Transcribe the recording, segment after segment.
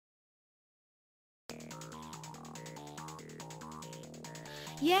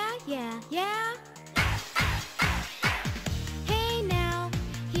Yeah, yeah, yeah. Hey now,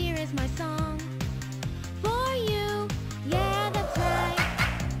 here is my song for you. Yeah, that's right.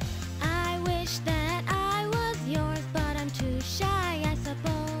 I wish that I was yours, but I'm too shy, I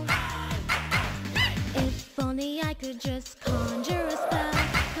suppose. If only I could just conjure a spell.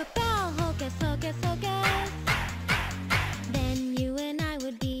 Kabal, hocus, hocus, hocus. Then you and I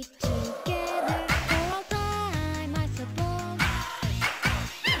would be together for all time, I suppose.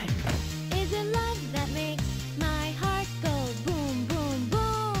 Is it love that makes my heart go boom, boom,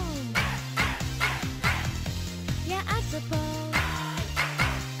 boom? Yeah, I suppose.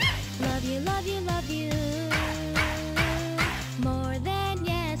 Love you, love you, love you more than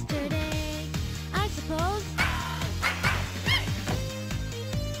yesterday, I suppose.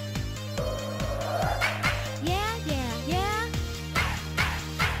 Yeah, yeah, yeah.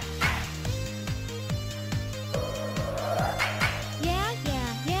 Yeah,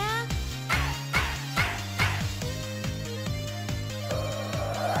 yeah, yeah.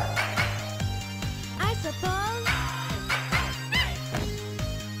 I suppose.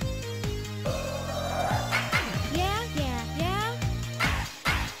 Yeah, yeah, yeah.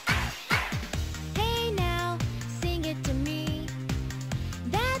 Hey now, sing it to me.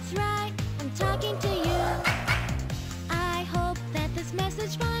 That's right, I'm talking to you. I hope that this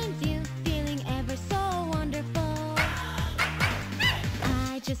message finds you.